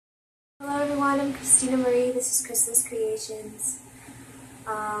everyone, I'm Christina Marie. This is Christmas Creations.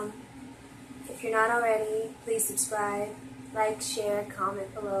 If you're not already, please subscribe, like, share,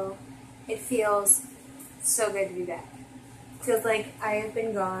 comment below. It feels so good to be back. It feels like I have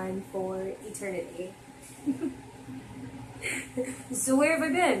been gone for eternity. So where have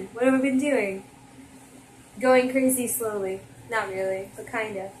I been? What have I been doing? Going crazy slowly. Not really, but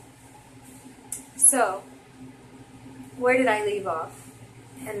kind of. So, where did I leave off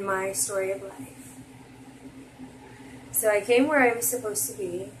in my story of life? So I came where I was supposed to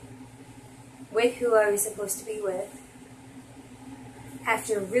be, with who I was supposed to be with,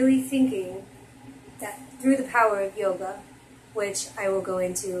 after really thinking that through the power of yoga, which I will go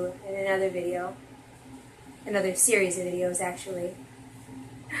into in another video, another series of videos actually,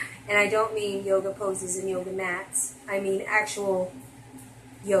 and I don't mean yoga poses and yoga mats, I mean actual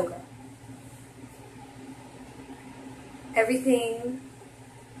yoga. Everything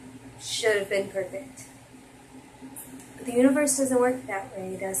should have been perfect. But the universe doesn't work that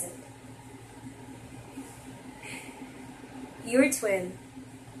way, does it? Your twin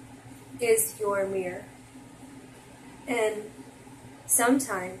is your mirror. And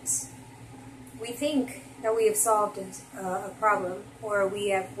sometimes we think that we have solved a problem, or we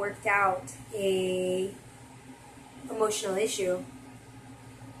have worked out a emotional issue,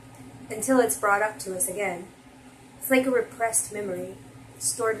 until it's brought up to us again. It's like a repressed memory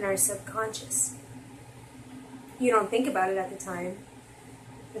stored in our subconscious. You don't think about it at the time,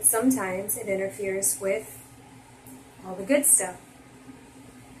 but sometimes it interferes with all the good stuff.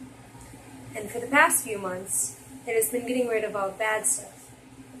 And for the past few months, it has been getting rid of all bad stuff.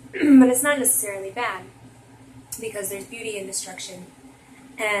 But it's not necessarily bad, because there's beauty in destruction,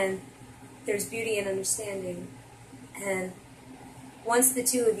 and there's beauty in understanding. And once the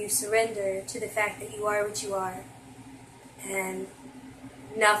two of you surrender to the fact that you are what you are, and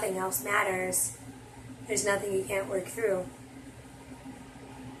nothing else matters, there's nothing you can't work through.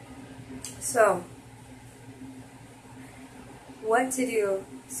 So, what to do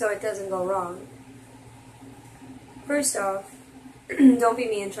so it doesn't go wrong? First off, don't be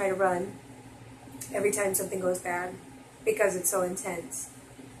me and try to run every time something goes bad, because it's so intense.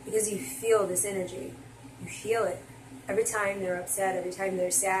 Because you feel this energy. You feel it. Every time they're upset, every time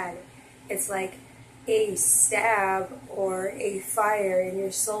they're sad, it's like a stab or a fire in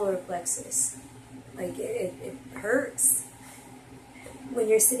your solar plexus. Like, it hurts. When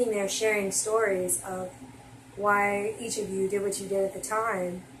you're sitting there sharing stories of why each of you did what you did at the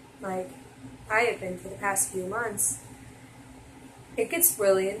time, like I have been for the past few months, it gets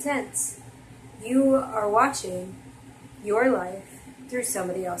really intense. You are watching your life through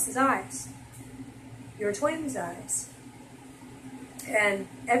somebody else's eyes, your twin's eyes. And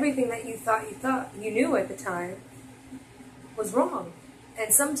everything that you thought you knew at the time was wrong.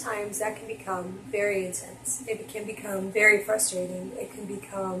 And sometimes that can become very intense. It can become very frustrating. It can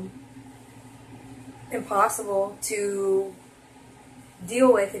become impossible to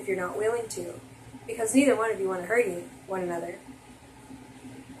deal with if you're not willing to, because neither one of you want to hurt one another.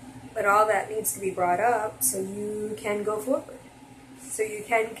 But all that needs to be brought up so you can go forward, so you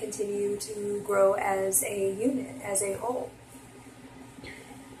can continue to grow as a unit, as a whole.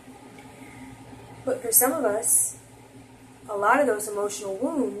 But for some of us, a lot of those emotional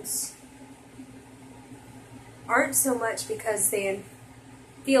wounds aren't so much because they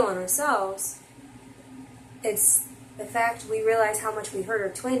feel on ourselves. It's the fact we realize how much we hurt our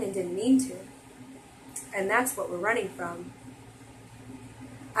twin and didn't mean to. And that's what we're running from.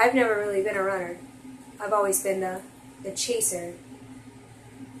 I've never really been a runner. I've always been the chaser.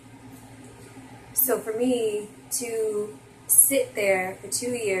 So for me to sit there for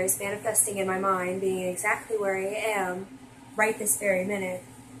 2 years manifesting in my mind, being exactly where I am right this very minute,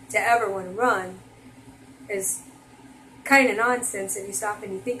 to ever want to run is kind of nonsense if you stop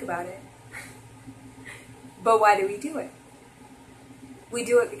and you think about it. But why do we do it? We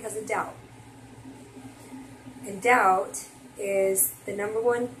do it because of doubt. And doubt is the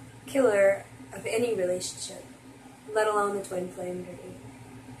 #1 killer of any relationship, let alone the twin flame energy.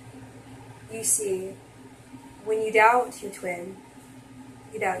 You see, when you doubt your twin,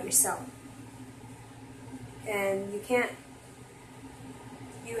 you doubt yourself. And you can't.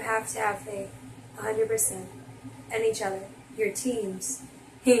 You have to have faith 100% in each other, your teams.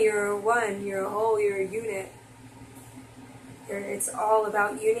 You're one, you're a whole, you're a unit. It's all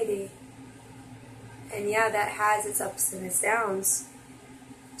about unity. And yeah, that has its ups and its downs,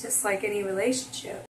 just like any relationship.